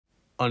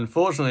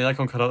Unfortunately, I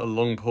can't cut out the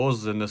long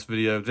pauses in this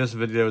video. This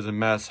video is a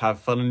mess. Have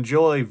fun,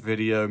 enjoy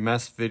video,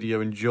 mess video,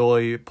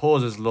 enjoy,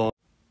 pauses long.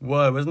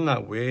 Whoa, isn't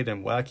that weird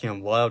and wacky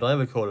and wild? I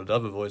recorded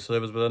other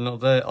voiceovers, but they're not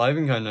there. I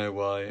think I know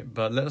why,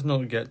 but let's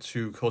not get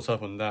too caught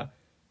up on that.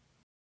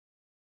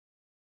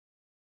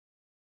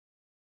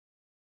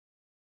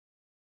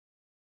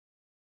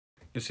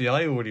 You see,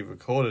 I already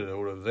recorded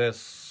all of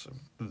this,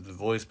 the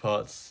voice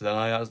parts, then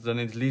I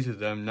accidentally deleted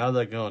them. Now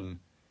they're gone.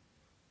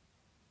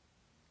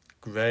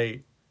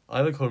 Great. I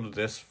recorded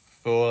this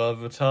 4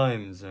 other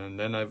times, and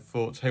then I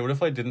thought, hey, what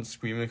if I didn't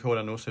screen record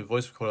and also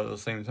voice record at the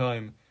same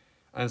time?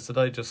 And instead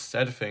I just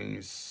said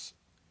things,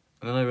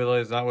 and then I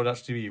realized that would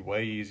actually be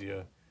way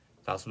easier.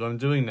 That's what I'm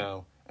doing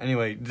now.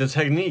 Anyway, the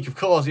technique, of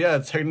course, yeah,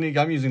 the technique,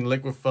 I'm using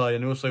Liquify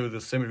and also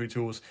the symmetry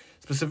tools,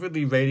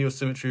 specifically radial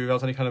symmetry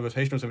without any kind of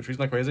rotational symmetry.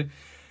 Isn't that crazy?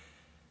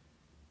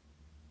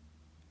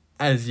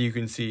 As you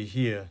can see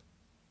here,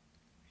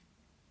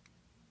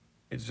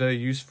 it's very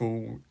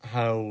useful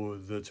how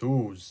the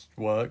tools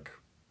work.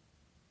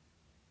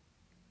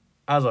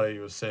 As I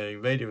was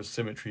saying, radial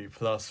symmetry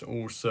plus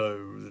also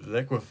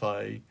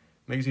Liquify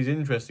makes these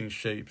interesting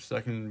shapes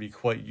that can be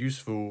quite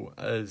useful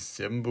as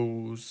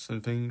symbols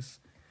and things.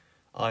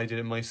 I did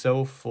it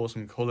myself for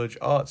some college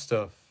art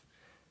stuff.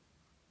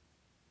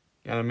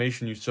 The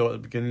animation you saw at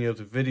the beginning of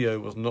the video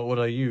was not what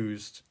I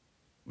used,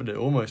 but it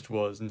almost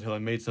was until I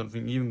made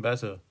something even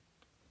better,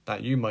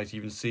 that you might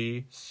even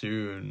see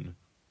soon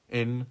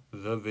in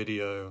the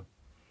video.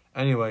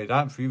 Anyway,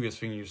 that previous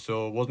thing you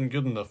saw wasn't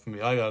good enough for me.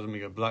 I had to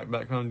make a black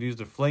background and use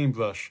the flame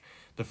brush.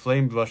 The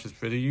flame brush is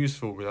pretty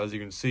useful because, as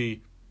you can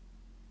see,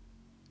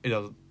 it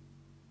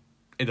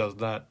does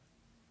that.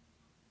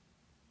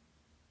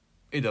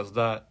 It does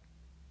that.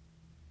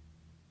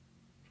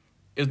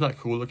 Isn't that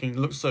cool looking? It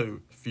looks so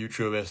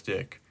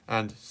futuristic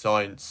and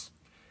science.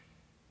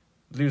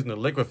 Using the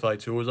Liquify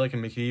tools, I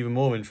can make it even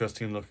more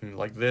interesting looking,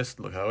 like this.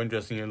 Look how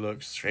interesting it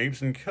looks.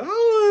 Shapes and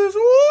colors.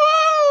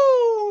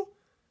 Whoa!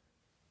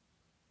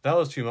 That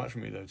was too much for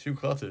me though, too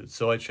cluttered.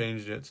 So I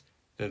changed it,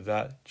 did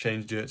that,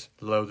 changed it,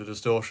 lowered the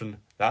distortion.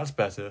 That's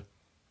better.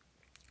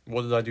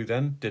 What did I do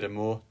then? Did it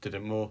more, did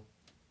it more.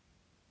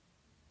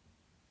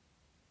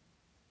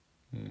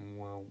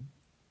 Wow.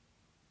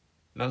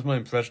 That's my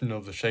impression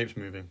of the shapes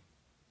moving.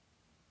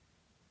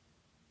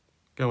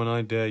 Go on,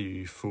 I dare you,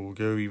 you fool.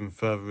 Go even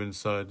further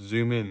inside.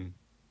 Zoom in.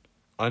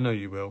 I know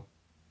you will.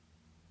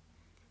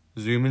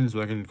 Zoom in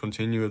so I can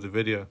continue with the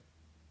video.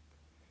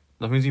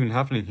 Nothing's even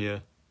happening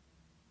here.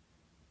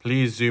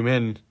 Please zoom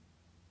in.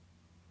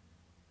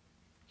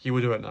 He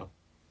will do it now.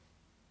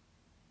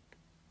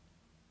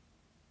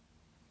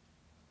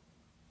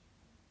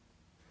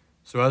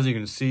 So as you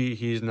can see,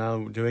 he's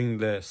now doing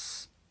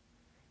this.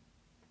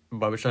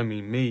 By which I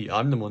mean me.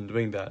 I'm the one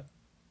doing that.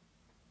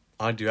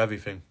 I do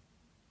everything.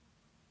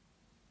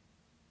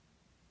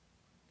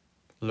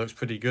 Looks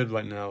pretty good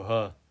right now,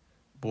 huh?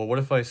 But what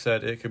if I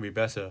said it could be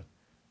better?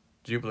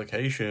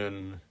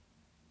 Duplication.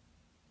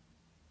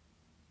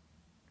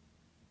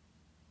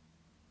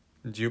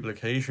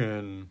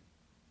 Duplication.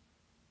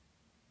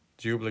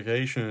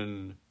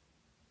 Duplication.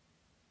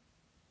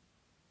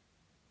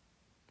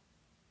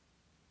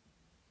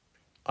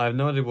 I have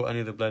no idea what any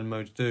of the blend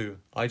modes do.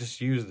 I just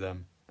use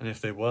them. And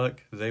if they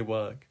work, they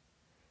work.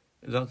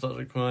 Is that such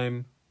a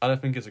crime? I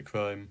don't think it's a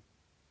crime.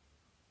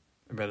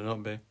 It better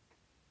not be.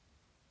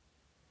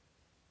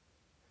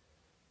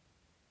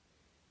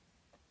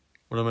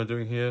 What am I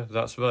doing here?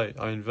 That's right,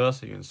 I'm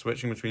inversing and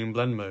switching between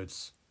blend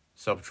modes.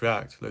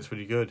 Subtract, looks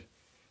really good.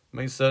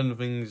 Makes certain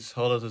things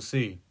harder to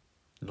see.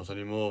 Not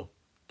anymore.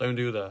 Don't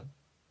do that.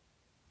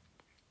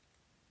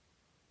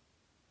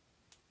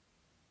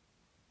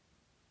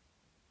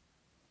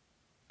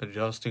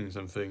 Adjusting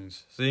some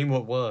things. Seeing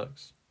what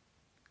works.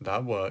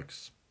 That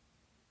works.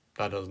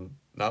 That doesn't.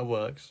 That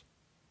works.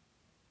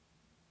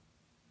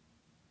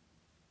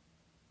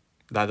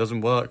 That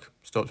doesn't work.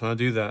 Stop trying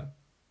to do that.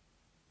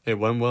 It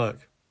won't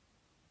work.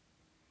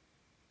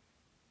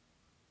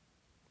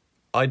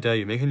 I dare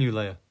you, make a new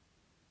layer.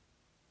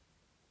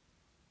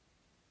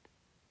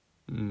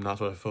 That's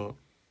what I thought.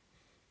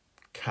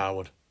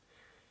 Coward.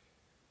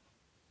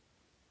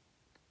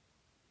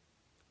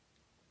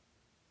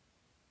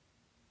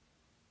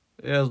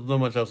 Yeah, there's not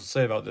much else to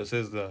say about this,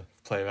 is there?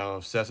 Play around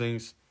with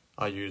settings.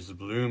 I use the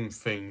bloom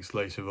things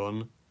later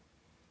on.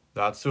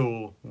 That's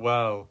all.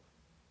 Wow.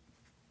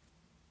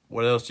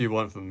 What else do you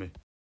want from me?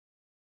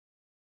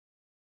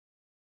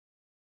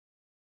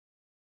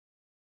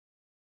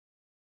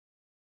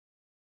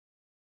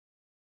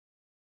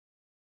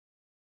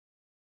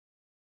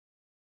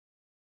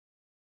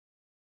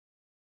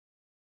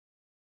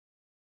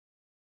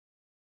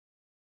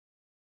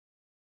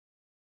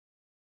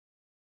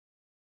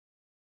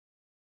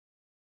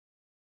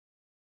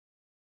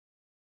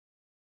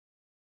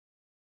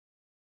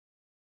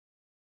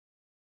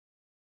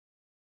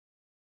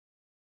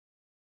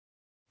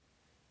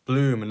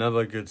 Bloom,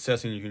 another good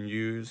setting you can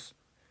use,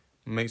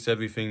 makes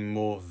everything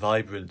more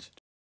vibrant.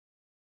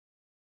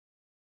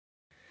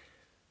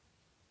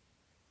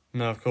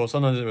 Now, of course,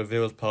 sometimes it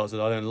reveals parts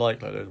that I don't like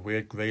those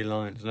weird grey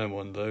lines. I don't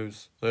want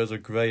those. Those are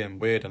grey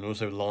and weird, and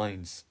also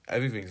lines.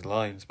 Everything's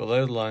lines, but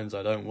those lines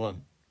I don't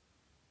want.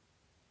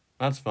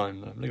 That's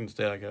fine, though. They can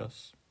stay, I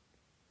guess.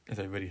 If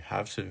they really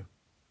have to.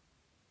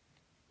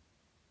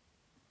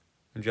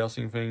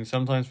 Adjusting things.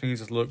 Sometimes things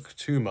just look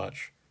too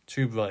much,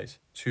 too bright,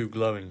 too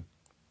glowing.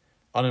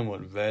 I don't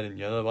want red and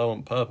yellow, I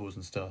want purples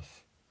and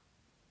stuff.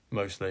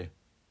 Mostly.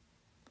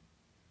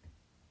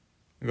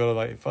 You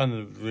gotta find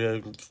the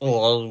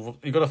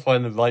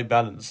right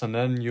balance, and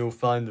then you'll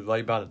find the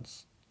right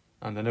balance.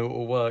 And then it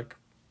will work.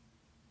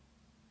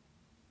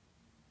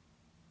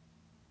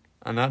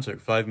 And that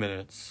took 5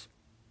 minutes.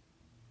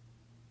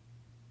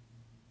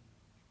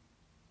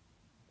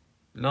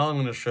 Now I'm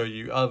gonna show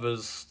you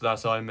others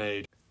that I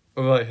made.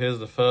 Alright, here's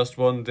the first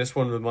one. This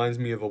one reminds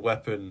me of a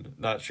weapon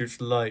that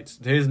shoots light.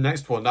 Here's the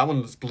next one. That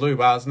one's blue.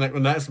 Wow,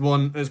 the next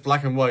one is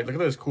black and white. Look at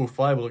those cool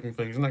fiber-looking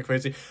things. Isn't that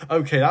crazy?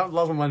 Okay, that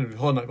last one reminded me of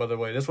Hornet, by the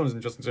way. This one's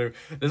interesting too.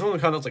 This one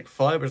kind of looks like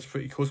fire, but it's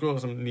pretty cool. It's got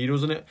some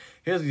needles in it.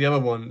 Here's the other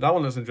one. That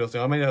one looks interesting.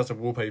 I made that as a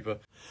wallpaper.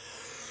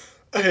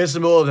 Here's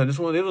some more of them.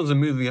 The other ones are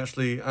moving,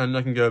 actually, and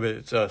I can go a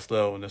bit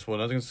slow on this one.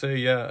 As you can see,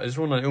 yeah, this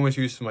one I almost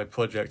used for my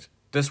project.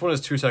 This one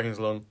is 2 seconds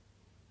long.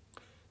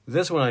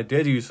 This one I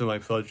did use for my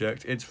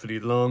project. It's pretty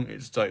long.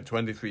 It's like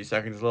 23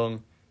 seconds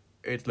long.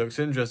 It looks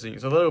interesting.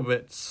 It's a little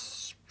bit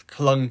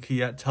clunky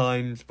at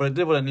times, but it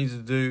did what it needed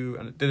to do,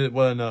 and it did it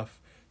well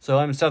enough. So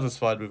I'm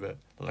satisfied with it.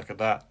 Look at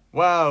that.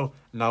 Wow!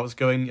 Now it's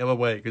going the other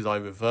way because I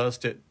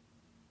reversed it.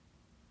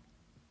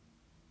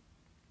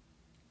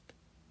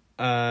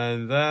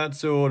 And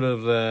that's all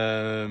of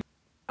them.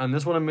 And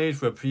this one I made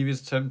for a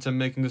previous attempt at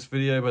making this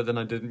video, but then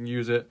I didn't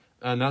use it.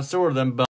 And that's all of them.